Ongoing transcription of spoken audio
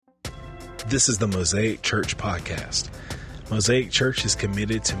This is the Mosaic Church podcast. Mosaic Church is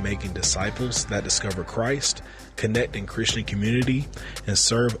committed to making disciples that discover Christ, connect in Christian community, and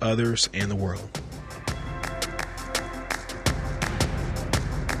serve others and the world.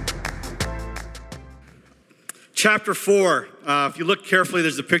 Chapter 4, if you look carefully,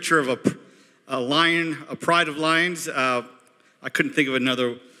 there's a picture of a lion, a pride of lions. I couldn't think of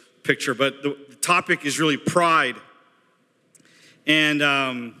another picture, but the topic is really pride.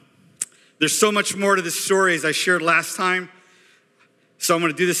 And there's so much more to this story as I shared last time. So I'm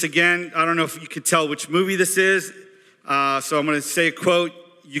going to do this again. I don't know if you could tell which movie this is. So I'm going to say a quote.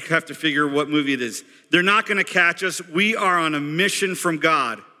 You have to figure what movie it is. They're not going to catch us. We are on a mission from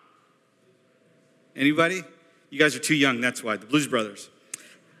God. Anybody? You guys are too young, that's why. The Blues Brothers.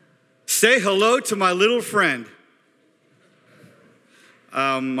 Say hello to my little friend.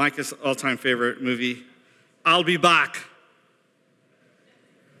 Micah's all-time favorite movie. I'll Be Back.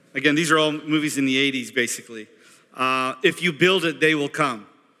 Again, these are all movies in the 80s, basically. If you build it, they will come.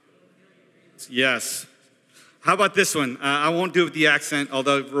 Yes. How about this one? I won't do it with the accent,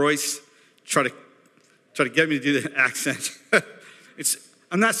 although Royce tried to get me to do the accent.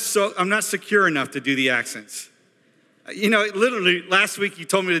 I'm not secure enough to do the accents. Literally last week you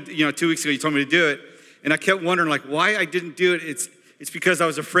told me to, 2 weeks ago you told me to do it, and I kept wondering why I didn't do it. It's because I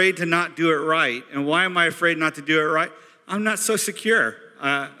was afraid to not do it right. And why am I afraid not to do it right? I'm not so secure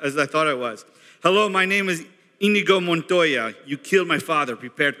as I thought I was. Hello, my name is Inigo Montoya. You killed my father,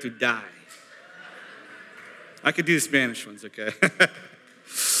 prepare to die. I could do the Spanish ones, okay?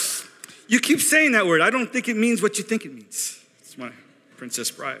 You keep saying that word. I don't think it means what you think it means. It's my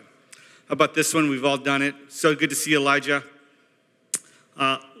Princess Bride. How about this one? We've all done it. So good to see Elijah.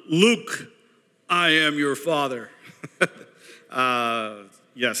 Luke, I am your father.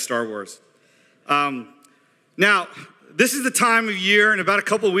 Yes, Star Wars. Now, this is the time of year in about a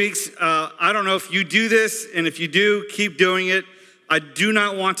couple of weeks. I don't know if you do this, and if you do, keep doing it. I do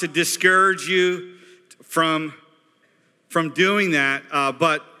not want to discourage you from doing that,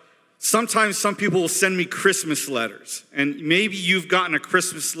 but sometimes some people will send me Christmas letters, and maybe you've gotten a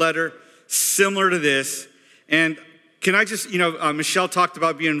Christmas letter similar to this. And can I just, Michelle talked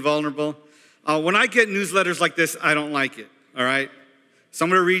about being vulnerable. When I get newsletters like this, I don't like it, all right? So I'm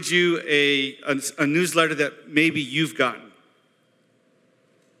going to read you a newsletter that maybe you've gotten.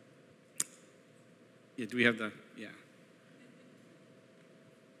 Yeah, do we have the, yeah.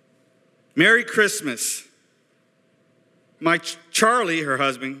 Merry Christmas. My Charlie, her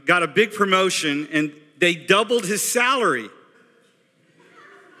husband, got a big promotion and they doubled his salary,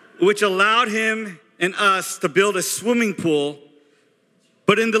 which allowed him and us to build a swimming pool,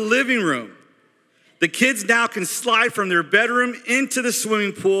 but in the living room. The kids now can slide from their bedroom into the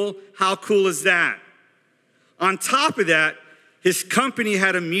swimming pool. How cool is that? On top of that, his company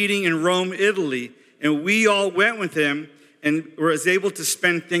had a meeting in Rome, Italy, and we all went with him and was able to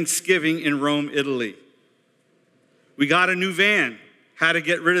spend Thanksgiving in Rome, Italy. We got a new van, had to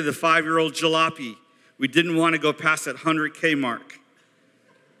get rid of the 5-year-old jalopy. We didn't want to go past that 100K mark.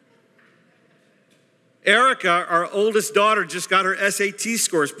 Erica, our oldest daughter, just got her SAT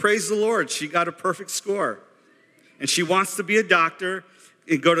scores. Praise the Lord, she got a perfect score. And she wants to be a doctor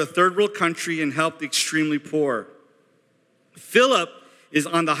and go to a third world country and help the extremely poor. Philip is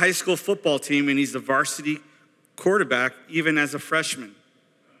on the high school football team and he's the varsity quarterback even as a freshman.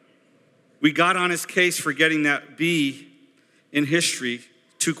 We got on his case for getting that B in history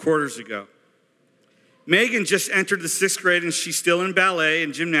 2 quarters ago. Megan just entered the 6th grade and she's still in ballet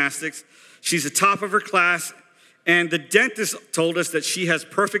and gymnastics. She's the top of her class, and the dentist told us that she has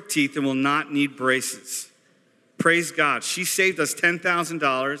perfect teeth and will not need braces. Praise God. She saved us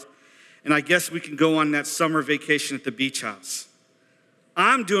 $10,000, and I guess we can go on that summer vacation at the beach house.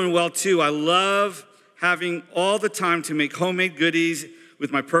 I'm doing well, too. I love having all the time to make homemade goodies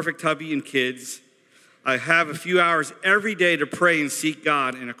with my perfect hubby and kids. I have a few hours every day to pray and seek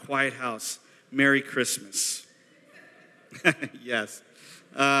God in a quiet house. Merry Christmas. Yes.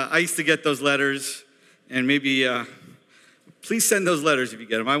 I used to get those letters, and maybe please send those letters if you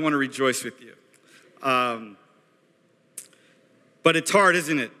get them. I want to rejoice with you. But it's hard,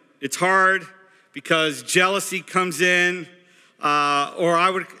 isn't it? It's hard because jealousy comes in,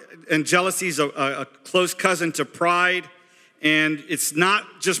 and jealousy is a close cousin to pride, and it's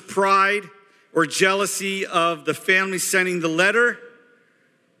not just pride or jealousy of the family sending the letter.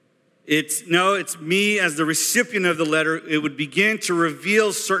 It's me as the recipient of the letter. It would begin to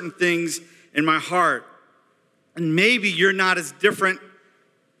reveal certain things in my heart. And maybe you're not as different.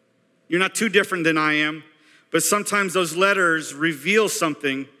 You're not too different than I am. But sometimes those letters reveal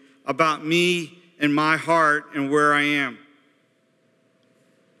something about me and my heart and where I am.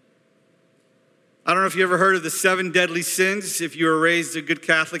 I don't know if you ever heard of the 7 deadly sins. If you were raised a good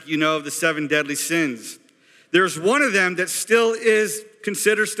Catholic, you know of the 7 deadly sins. There's one of them that still is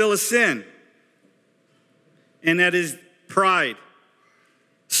considered still a sin, and that is pride.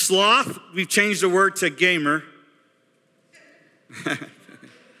 Sloth, we've changed the word to gamer.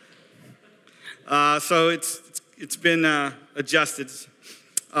 So it's been adjusted.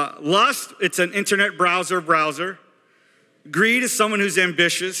 Lust, it's an internet browser. Greed is someone who's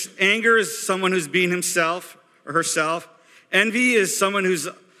ambitious. Anger is someone who's being himself or herself. Envy is someone who's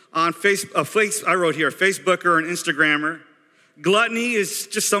on I wrote here, a Facebooker or an Instagrammer. Gluttony is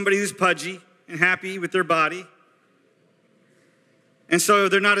just somebody who's pudgy and happy with their body. And so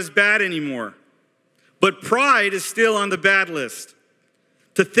they're not as bad anymore. But pride is still on the bad list.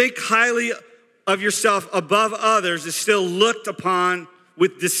 To think highly of yourself above others is still looked upon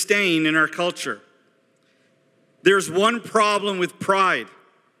with disdain in our culture. There's one problem with pride.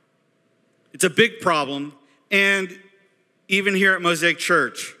 It's a big problem, and even here at Mosaic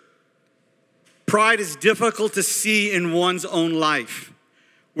Church. Pride is difficult to see in one's own life.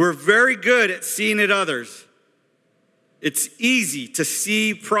 We're very good at seeing it others. It's easy to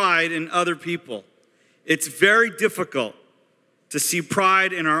see pride in other people. It's very difficult to see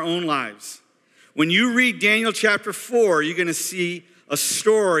pride in our own lives. When you read Daniel chapter 4, you're going to see a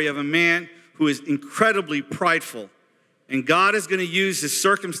story of a man who is incredibly prideful. And God is going to use his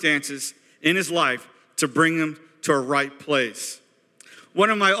circumstances in his life to bring him to a right place.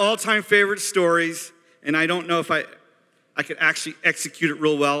 One of my all-time favorite stories, and I don't know if I could actually execute it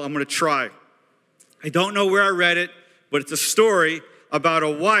real well. I'm going to try. I don't know where I read it, but it's a story about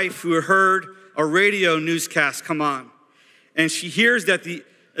a wife who heard a radio newscast come on. And she hears that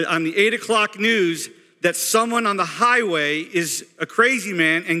on the 8 o'clock news that someone on the highway is a crazy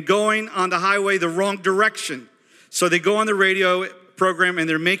man and going on the highway the wrong direction. So they go on the radio program and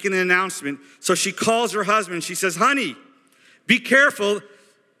they're making an announcement. So she calls her husband. She says, "Honey, be careful.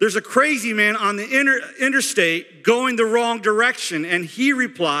 There's a crazy man on the interstate going the wrong direction." And he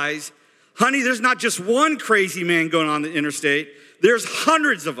replies, "Honey, there's not just one crazy man going on the interstate. There's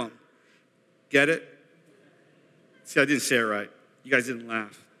hundreds of them." Get it? See, I didn't say it right. You guys didn't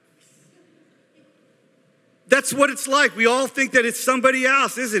laugh. That's what it's like. We all think that it's somebody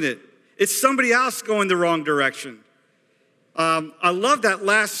else, isn't it? It's somebody else going the wrong direction. I love that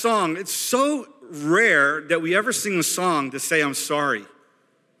last song. It's so rare that we ever sing a song to say, "I'm sorry."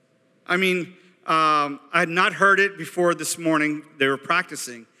 I mean, I had not heard it before this morning. They were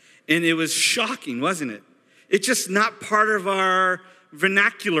practicing. And it was shocking, wasn't it? It's just not part of our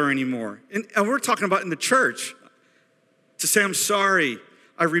vernacular anymore. And we're talking about in the church. To say, "I'm sorry,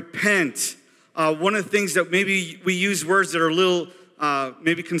 I repent." One of the things that maybe we use words that are a little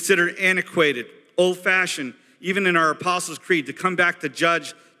maybe considered antiquated, old-fashioned, even in our Apostles' Creed, to come back to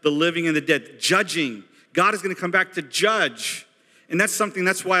judge the living and the dead. Judging. God is going to come back to judge. And that's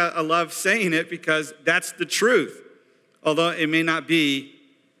why I love saying it, because that's the truth. Although it may not be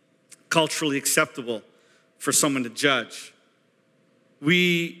culturally acceptable for someone to judge.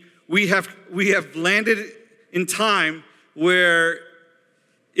 We have landed in time where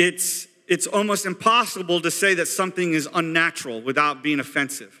it's almost impossible to say that something is unnatural without being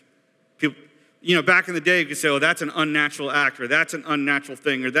offensive. People, back in the day, you could say, "Oh, that's an unnatural act," or "That's an unnatural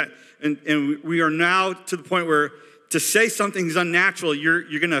thing," or that. And we are now to the point where to say something is unnatural, you're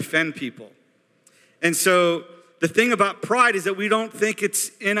going to offend people. And so the thing about pride is that we don't think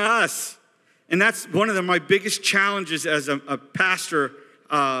it's in us. And that's one of my biggest challenges as a pastor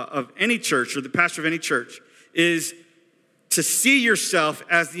of any church, or the pastor of any church, is to see yourself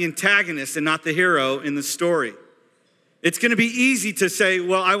as the antagonist and not the hero in the story. It's going to be easy to say,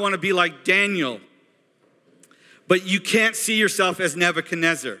 "Well, I want to be like Daniel." But you can't see yourself as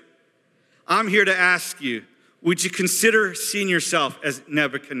Nebuchadnezzar. I'm here to ask you, would you consider seeing yourself as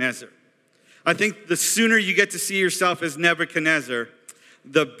Nebuchadnezzar? I think the sooner you get to see yourself as Nebuchadnezzar,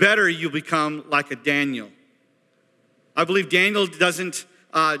 the better you become like a Daniel. I believe Daniel doesn't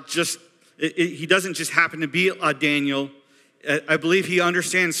just happen to be a Daniel. I believe he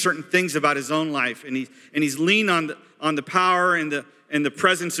understands certain things about his own life, and he's leaned on the power and the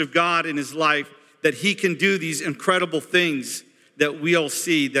presence of God in his life, that he can do these incredible things that we all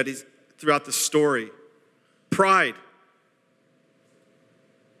see that is throughout the story. Pride.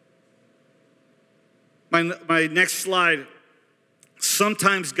 My next slide.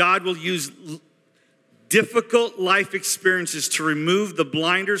 Sometimes God will use difficult life experiences to remove the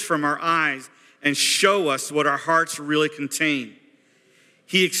blinders from our eyes and show us what our hearts really contain.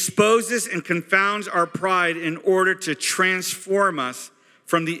 He exposes and confounds our pride in order to transform us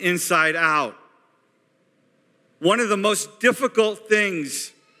from the inside out. One of the most difficult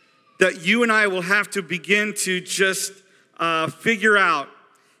things that you and I will have to begin to just figure out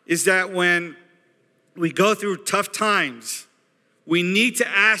is that when we go through tough times, we need to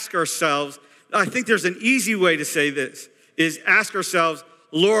ask ourselves, I think there's an easy way to say this, is ask ourselves,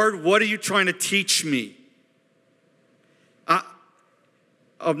 Lord, what are you trying to teach me?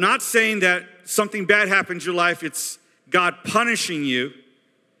 I'm not saying that something bad happens in your life, it's God punishing you,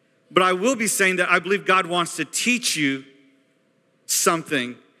 but I will be saying that I believe God wants to teach you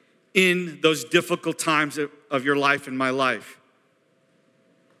something in those difficult times of your life and my life.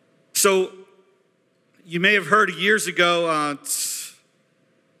 So you may have heard years ago,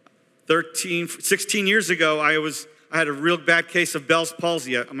 16 years ago, I had a real bad case of Bell's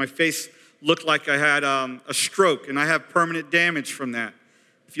palsy. My face looked like I had a stroke, and I have permanent damage from that.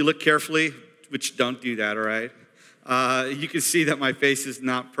 If you look carefully, which don't do that, all right, you can see that my face is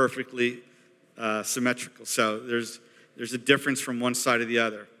not perfectly symmetrical. So there's a difference from one side to the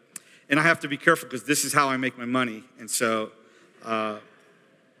other. And I have to be careful because this is how I make my money. And so, and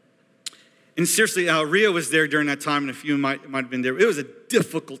seriously, Ria was there during that time, and a few might have been there. It was a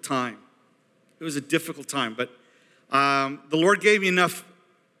difficult time. It was a difficult time. But the Lord gave me enough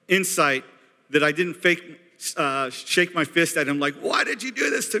insight that I didn't shake my fist at him like, why did you do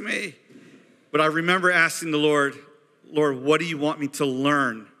this to me? But I remember asking the Lord, what do you want me to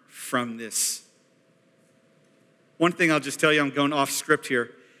learn from this? One thing I'll just tell you, I'm going off script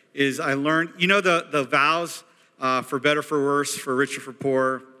here, is I learned, you know the vows for better, for worse, for richer, for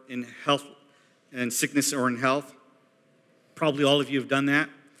poor, in health and sickness or in health? Probably all of you have done that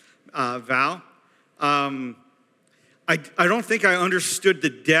vow. I don't think I understood the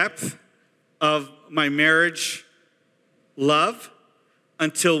depth of my marriage love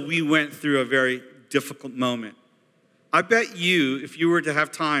until we went through a very difficult moment. I bet you, if you were to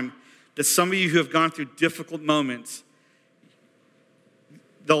have time, that some of you who have gone through difficult moments,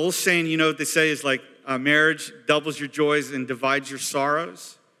 the old saying, you know what they say is like, marriage doubles your joys and divides your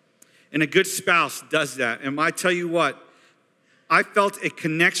sorrows. And a good spouse does that. And I tell you what, I felt a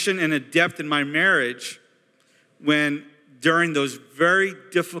connection and a depth in my marriage when during those very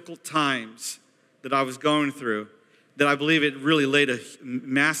difficult times that I was going through, that I believe it really laid a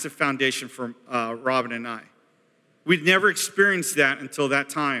massive foundation for Robin and I. We'd never experienced that until that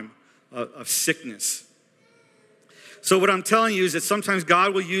time of sickness. So what I'm telling you is that sometimes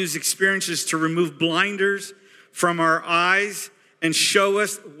God will use experiences to remove blinders from our eyes and show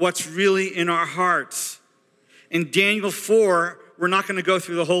us what's really in our hearts. In Daniel 4, we're not going to go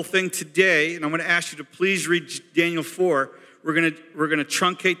through the whole thing today, and I'm going to ask you to please read Daniel 4. We're going to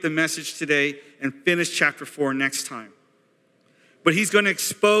truncate the message today and finish chapter 4 next time. But he's going to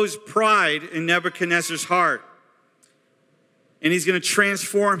expose pride in Nebuchadnezzar's heart, and he's going to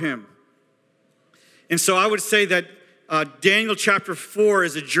transform him. And so I would say that Daniel chapter 4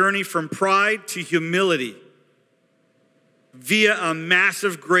 is a journey from pride to humility via a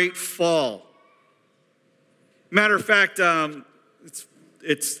massive, great fall. Matter of fact,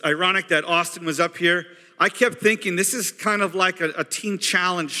 it's ironic that Austin was up here. I kept thinking this is kind of like a teen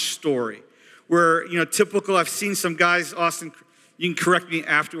challenge story where, you know, typical, I've seen some guys, Austin, you can correct me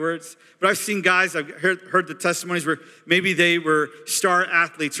afterwards, but I've seen guys, I've heard the testimonies where maybe they were star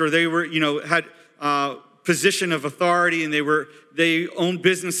athletes or they were, you know, had position of authority and they owned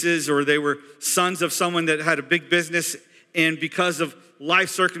businesses or they were sons of someone that had a big business, and because of life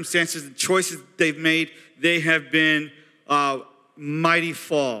circumstances and choices they've made, they have been mighty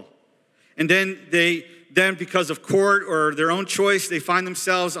fall. And then because of court or their own choice, they find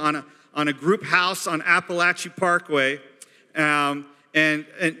themselves on a group house on Appalachia Parkway, and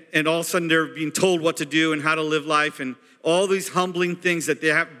all of a sudden they're being told what to do and how to live life and all these humbling things that they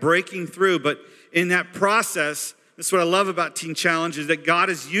have breaking through. But in that process, that's what I love about Teen Challenge, is that God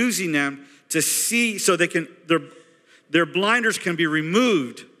is using them to see so they can their blinders can be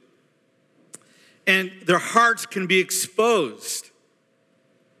removed and their hearts can be exposed.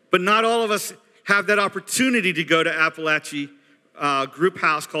 But not all of us have that opportunity to go to Appalachia group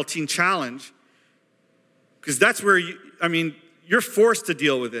house called Teen Challenge, because that's where you're forced to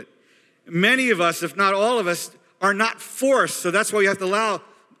deal with it. Many of us, if not all of us, are not forced. So that's why you have to allow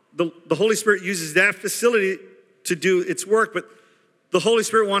the Holy Spirit uses that facility to do its work. But the Holy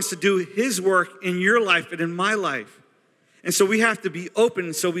Spirit wants to do his work in your life and in my life. And so we have to be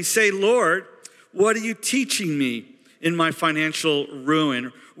open. So we say, Lord, what are you teaching me in my financial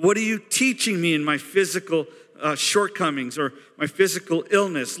ruin? What are you teaching me in my physical shortcomings or my physical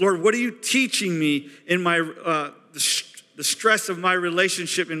illness? Lord, what are you teaching me in my the stress of my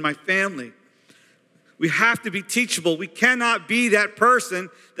relationship in my family? We have to be teachable. We cannot be that person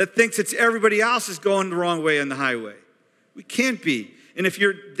that thinks it's everybody else is going the wrong way on the highway. We can't be. And if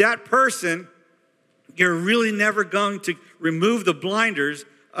you're that person, you're really never going to remove the blinders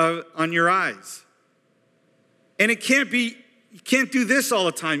on your eyes. And you can't do this all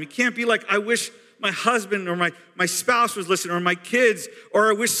the time. You can't be like, I wish my husband or my spouse was listening, or my kids, or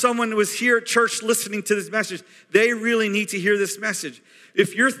I wish someone was here at church listening to this message. They really need to hear this message.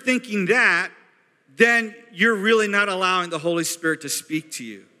 If you're thinking that, then you're really not allowing the Holy Spirit to speak to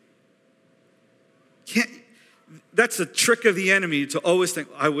you. That's a trick of the enemy, to always think,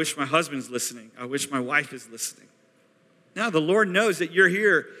 I wish my husband's listening. I wish my wife is listening. Now, the Lord knows that you're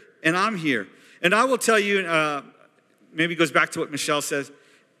here and I'm here. And I will tell you, maybe it goes back to what Michelle says,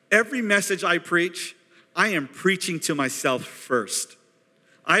 every message I preach, I am preaching to myself first.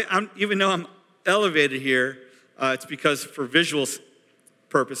 Even though I'm elevated here, it's because for visual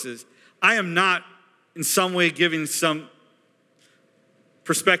purposes, I am not in some way giving some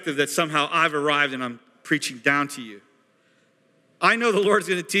perspective that somehow I've arrived and I'm preaching down to you. I know the Lord's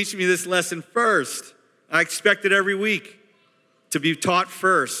going to teach me this lesson first. I expect it every week to be taught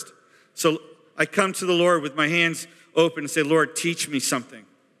first. So I come to the Lord with my hands open and say, Lord, teach me something.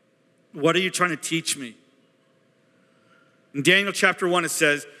 What are you trying to teach me? In Daniel chapter 1, it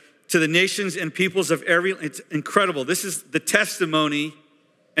says, to the nations and peoples of every, it's incredible. This is the testimony,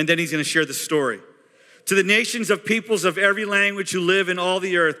 and then he's going to share the story. To the nations of peoples of every language who live in all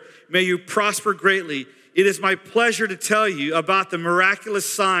the earth, may you prosper greatly. It is my pleasure to tell you about the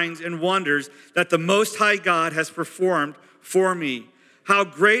miraculous signs and wonders that the Most High God has performed for me. How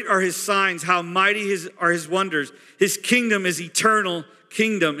great are his signs, how mighty are his wonders. His kingdom is eternal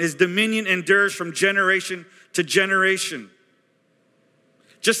kingdom. His dominion endures from generation to generation.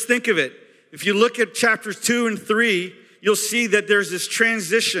 Just think of it. If you look at chapters 2 and 3, you'll see that there's this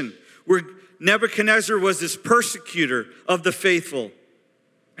transition where Nebuchadnezzar was this persecutor of the faithful.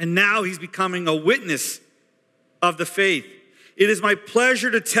 And now he's becoming a witness of the faith. It is my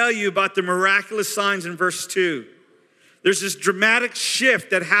pleasure to tell you about the miraculous signs in verse 2. There's this dramatic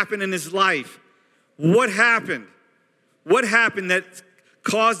shift that happened in his life. What happened? What happened that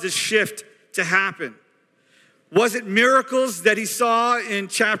caused this shift to happen? Was it miracles that he saw in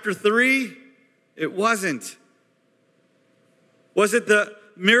chapter 3? It wasn't. Was it the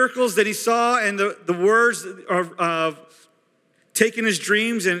miracles that he saw and the words of taking his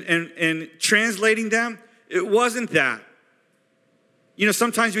dreams and translating them? It wasn't that. You know,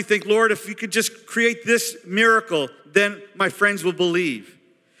 sometimes we think, Lord, if you could just create this miracle, then my friends will believe.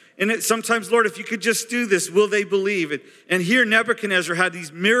 And sometimes, Lord, if you could just do this, will they believe? And here Nebuchadnezzar had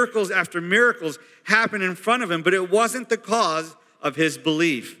these miracles after miracles happen in front of him, but it wasn't the cause of his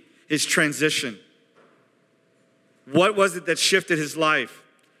belief, his transition. What was it that shifted his life?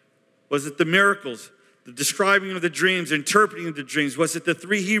 Was it the miracles, the describing of the dreams, interpreting of the dreams? Was it the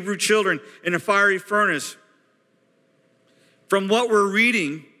 3 Hebrew children in a fiery furnace? From what we're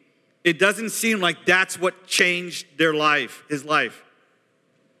reading, it doesn't seem like that's what changed their life, his life.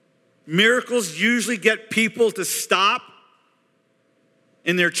 Miracles usually get people to stop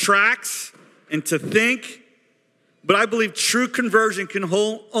in their tracks and to think. But I believe true conversion can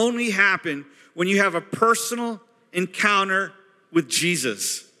only happen when you have a personal encounter with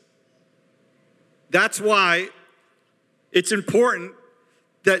Jesus. That's why it's important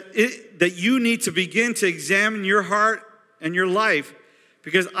that you need to begin to examine your heart and your life,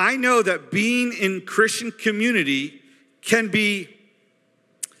 because I know that being in Christian community can be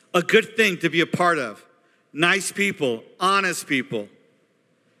a good thing to be a part of. Nice people, honest people.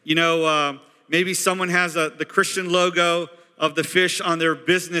 You know, maybe someone has the Christian logo of the fish on their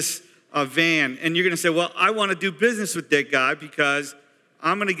business van, and you're going to say, well, I want to do business with that guy because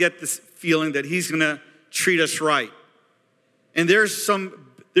I'm going to get this feeling that he's going to treat us right. And there's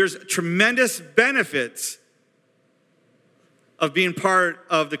tremendous benefits of being part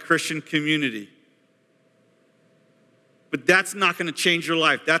of the Christian community. But that's not going to change your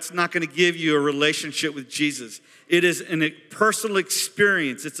life. That's not going to give you a relationship with Jesus. It is a personal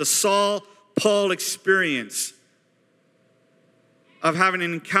experience. It's a Saul-Paul experience of having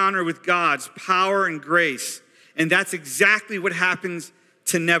an encounter with God's power and grace. And that's exactly what happens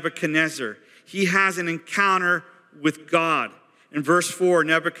to Nebuchadnezzar. He has an encounter with God. In verse 4,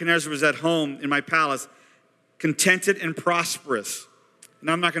 Nebuchadnezzar was at home in my palace, contented and prosperous.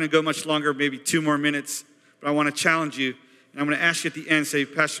 And I'm not going to go much longer, maybe 2 more minutes, but I want to challenge you. And I'm going to ask you at the end, you're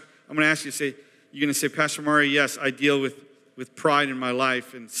going to say, Pastor Murray, yes, I deal with pride in my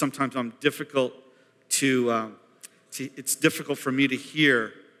life, and sometimes I'm difficult it's difficult for me to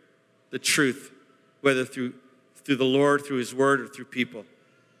hear the truth, whether through the Lord, through his word, or through people.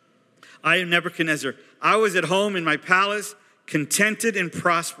 I am Nebuchadnezzar. I was at home in my palace, contented and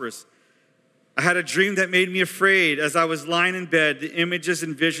prosperous. I had a dream that made me afraid. As I was lying in bed, the images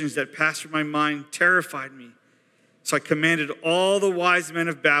and visions that passed through my mind terrified me. So I commanded all the wise men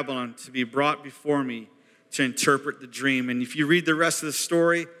of Babylon to be brought before me to interpret the dream. And if you read the rest of the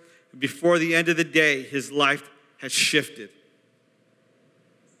story, before the end of the day, his life has shifted.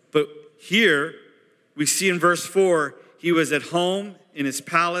 But here, we see in verse 4, he was at home in his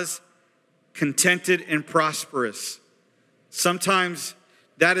palace, contented and prosperous. Sometimes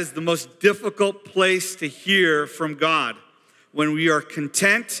that is the most difficult place to hear from God. When we are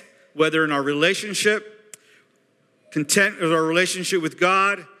content, whether in our relationship, content with our relationship with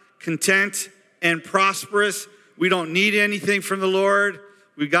God, content and prosperous, we don't need anything from the Lord.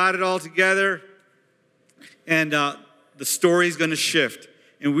 We got it all together. And the story is going to shift.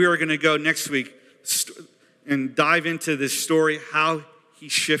 And we are going to go next week and dive into this story, how he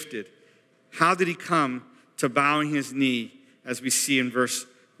shifted. How did he come to bowing his knee, as we see in verse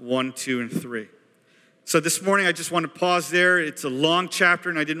 1, 2, and 3. So this morning, I just want to pause there. It's a long chapter,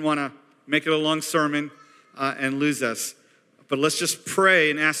 and I didn't want to make it a long sermon and lose us. But let's just pray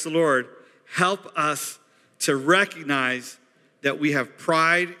and ask the Lord, help us to recognize that we have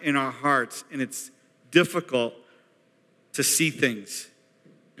pride in our hearts, and it's difficult to see things.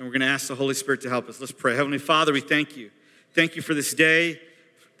 And we're going to ask the Holy Spirit to help us. Let's pray. Heavenly Father, we thank you. Thank you for this day,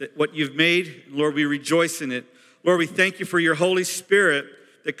 that what you've made. Lord, we rejoice in it. Lord, we thank you for your Holy Spirit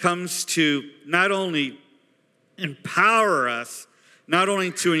that comes to not only empower us, not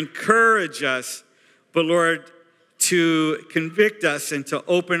only to encourage us, but Lord, to convict us and to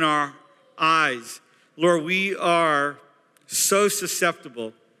open our eyes. Lord, we are so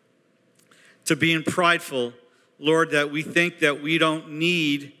susceptible to being prideful, Lord, that we think that we don't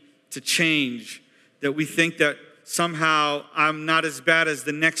need to change, that we think that somehow I'm not as bad as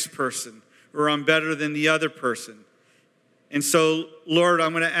the next person, or I'm better than the other person. And so, Lord,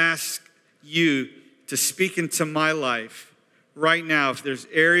 I'm going to ask you to speak into my life right now. If there's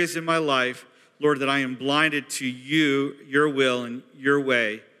areas in my life, Lord, that I am blinded to you, your will, and your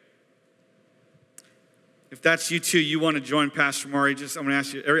way. If that's you too, you want to join Pastor Maury, I'm going to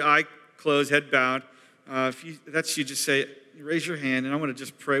ask you, every eye closed, head bowed. If that's you, just say, raise your hand, and I want to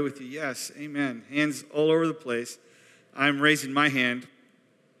just pray with you. Yes, amen. Hands all over the place. I'm raising my hand.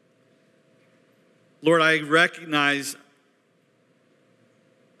 Lord, I recognize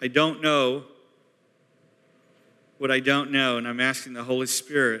I don't know what I don't know, and I'm asking the Holy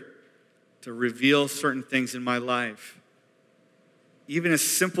Spirit to reveal certain things in my life. Even as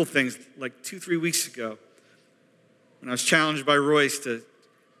simple things, like 2-3 weeks ago, when I was challenged by Royce to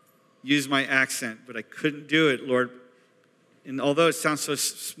use my accent, but I couldn't do it, Lord. And although it sounds so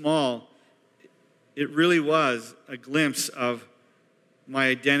small, it really was a glimpse of my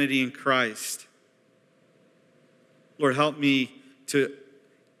identity in Christ. Lord, help me to,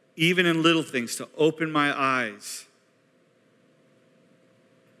 even in little things, to open my eyes.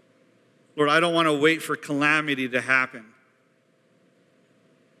 Lord, I don't want to wait for calamity to happen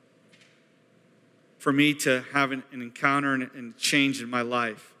for me to have an encounter and change in my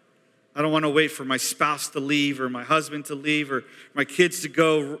life. I don't want to wait for my spouse to leave, or my husband to leave, or my kids to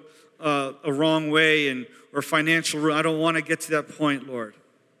go a wrong way, or financial ruin. I don't want to get to that point, Lord.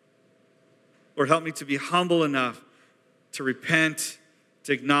 Lord, help me to be humble enough to repent,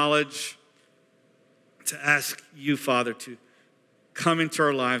 to acknowledge, to ask you, Father, to come into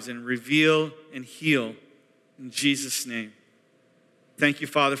our lives and reveal and heal in Jesus' name. Thank you,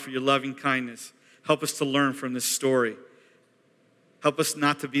 Father, for your loving kindness. Help us to learn from this story. Help us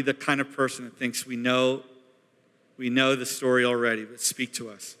not to be the kind of person that thinks we know the story already, but speak to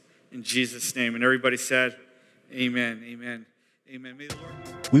us in Jesus' name. And everybody said, amen, amen, amen. May the Lord...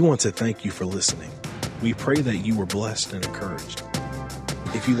 We want to thank you for listening. We pray that you were blessed and encouraged.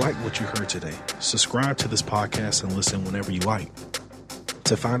 If you like what you heard today, subscribe to this podcast and listen whenever you like.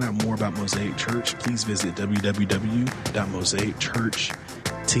 To find out more about Mosaic Church, please visit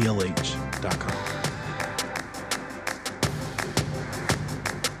www.mosaicchurchtlh.com.